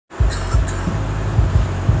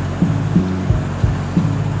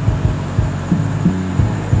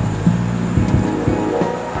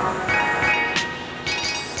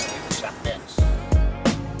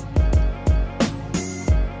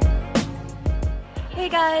Hey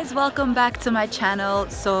guys, welcome back to my channel.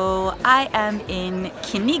 So I am in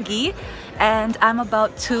Kinigi and I'm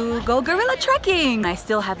about to go gorilla trekking. I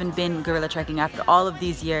still haven't been gorilla trekking after all of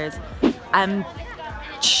these years. I'm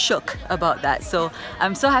shook about that, so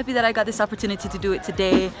I'm so happy that I got this opportunity to do it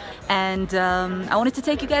today, and I wanted to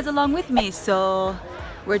take you guys along with me. So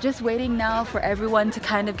we're just waiting now for everyone to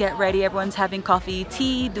kind of get ready. Everyone's having coffee,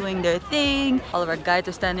 tea, doing their thing. All of our guides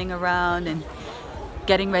are standing around and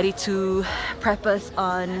getting ready to prep us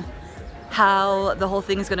on how the whole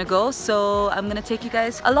thing is gonna go. So I'm gonna take you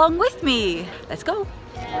guys along with me. Let's go.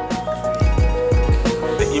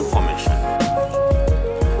 The information.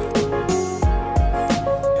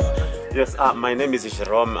 Yes, my name is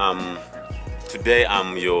Jerome. Today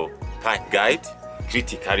I'm your pack guide.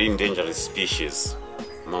 Critically endangered species,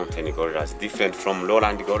 mountain gorillas, different from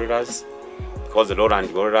lowland gorillas, because the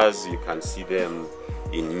lowland gorillas, you can see them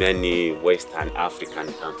in many Western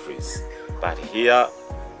African countries. But here,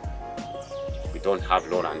 we don't have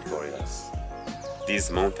lowland gorillas.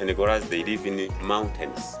 These mountain gorillas, they live in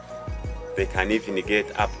mountains. They can even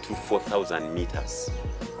get up to 4,000 meters.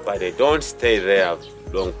 But they don't stay there a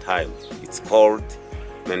long time. It's cold,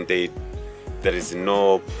 and there is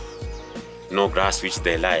no grass which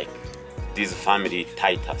they like. This family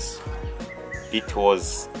Titus. It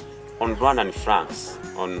was on Rwanda and France,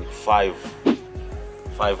 on 5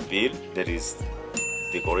 bill, there is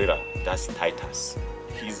the gorilla, that's Titus.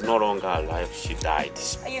 He's no longer alive, she died.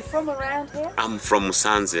 Are you from around here? I'm from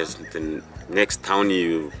Musanze, the next town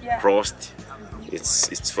you crossed.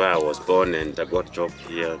 It's where I was born, and I got a job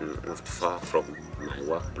here and moved far from my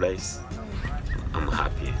workplace. I'm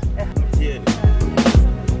happy.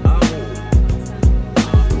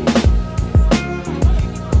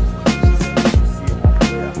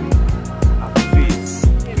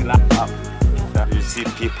 You see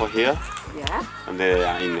people here, Yeah. and they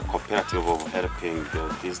are in a cooperative of helping the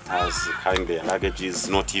visitors carrying their luggages,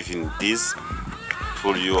 not even this,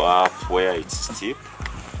 pull you up where it's steep.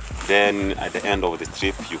 Then at the end of the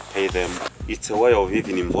trip you pay them. It's a way of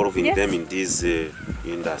even involving them in this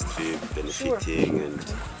industry, benefiting. Sure.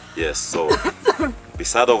 And yes, so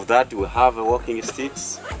beside of that we have walking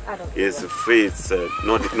sticks. It's free. It's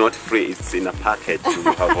not free, it's in a package. We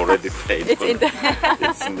have already paid. It's in the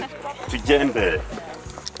it's in the to get there.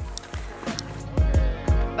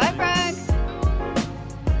 Bye, Frank.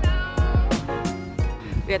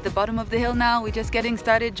 We're at the bottom of the hill now. We're just getting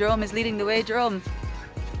started. Jerome is leading the way. Jerome.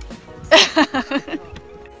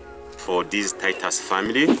 For this Titus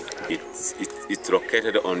family, it's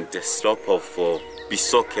located on the slope of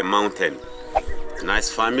Bisoke Mountain. Nice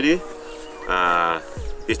family.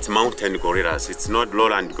 It's mountain gorillas. It's not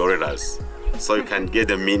lowland gorillas, so you can get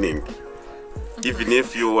the meaning. Even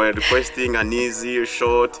if you were requesting an easy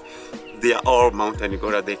short, they are all mountain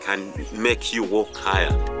gorillas. They can make you walk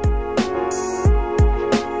higher.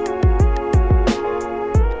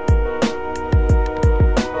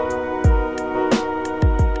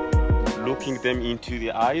 Looking them into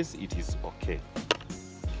the eyes, it is okay.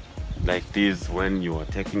 Like this, when you are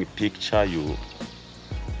taking a picture, you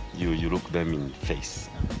look them in the face.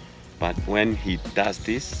 But when he does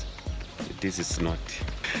this is not.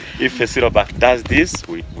 If a silverback does this,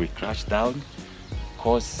 we crash down,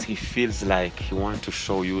 because he feels like he wants to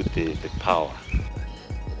show you the power.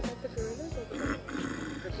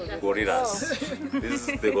 Gorillas. This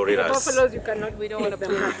is the gorillas. Buffaloes, you cannot. We don't want to put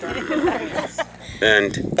that.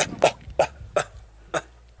 And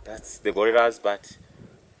that's the gorillas, but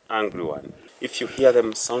angry one. If you hear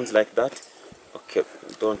them sounds like that, okay,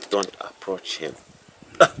 don't approach him.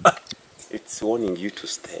 It's warning you to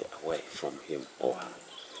stay away from him or her.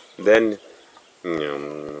 Then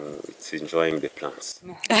it's enjoying the plants.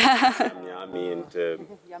 Yummy, and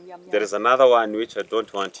there is another one which I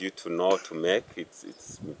don't want you to know to make.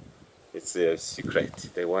 It's a secret.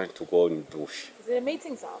 They want to go in the bush. Is it a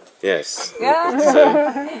mating sound? Yes.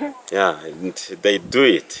 Yeah. Yeah, and they do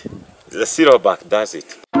it. The silverback does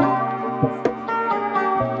it.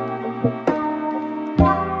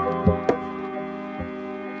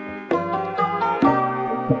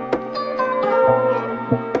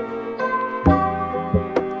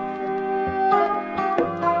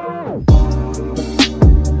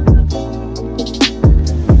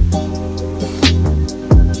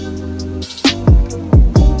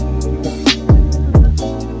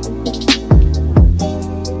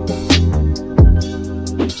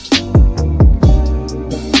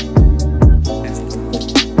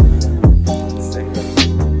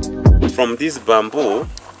 From these bamboo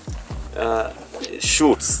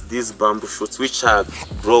shoots, these bamboo shoots which are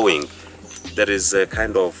growing, there is a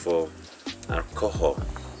kind of alcohol.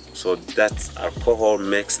 So that alcohol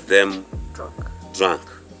makes them drunk.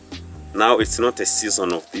 Now it's not a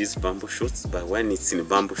season of these bamboo shoots, but when it's in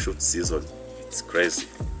bamboo shoot season, it's crazy.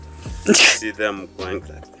 You see them going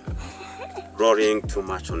like roaring too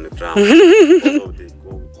much on the ground.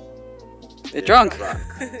 They're drunk.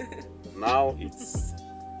 Now it's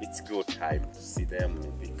good time to see them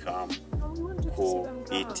become cool,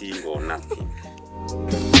 eating or nothing.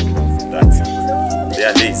 That's it. They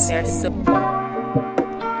are lazy. They're so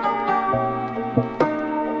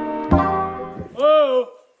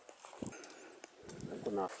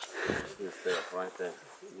right there.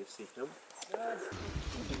 You see him?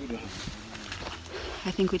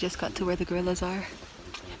 I think we just got to where the gorillas are.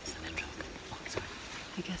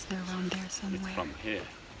 I guess they're around there somewhere. From here.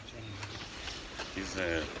 He's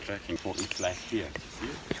tracking for it like here. See?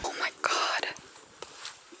 Oh my god.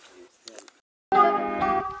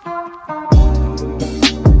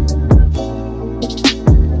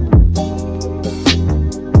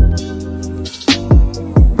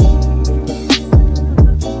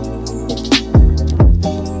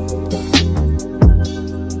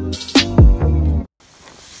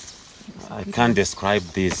 I can't describe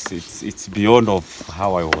this. It's beyond of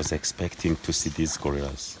how I was expecting to see these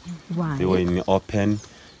gorillas. Why? They were in the open,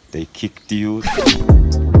 they kicked you.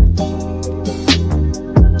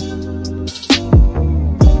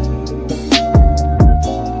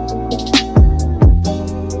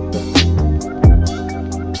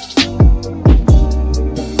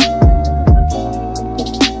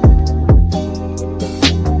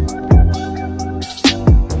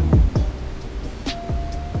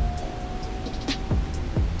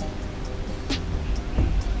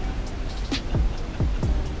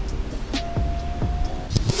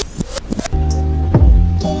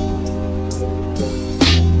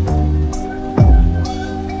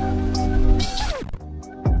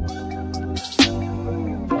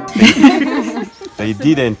 They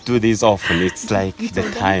didn't do this often. It's like the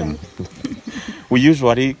time. We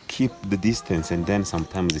usually keep the distance, and then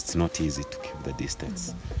sometimes it's not easy to keep the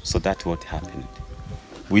distance. So that's what happened.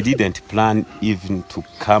 We didn't plan even to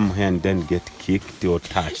come here and then get kicked or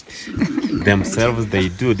touched. Themselves, they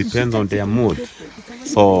do, depends on their mood.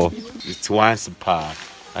 So it's once per,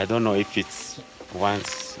 I don't know if it's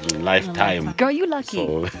once in lifetime. Girl, you lucky.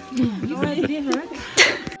 So,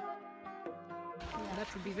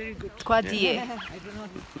 Kwita.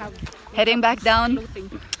 Heading back down.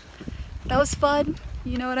 That was fun.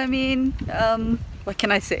 You know what I mean? What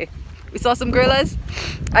can I say? We saw some gorillas.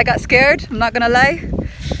 I got scared, I'm not gonna lie.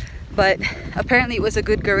 But apparently it was a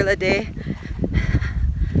good gorilla day.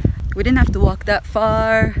 We didn't have to walk that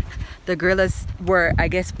far. The gorillas were, I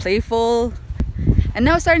guess, playful. And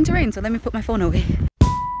now it's starting to rain, so let me put my phone away.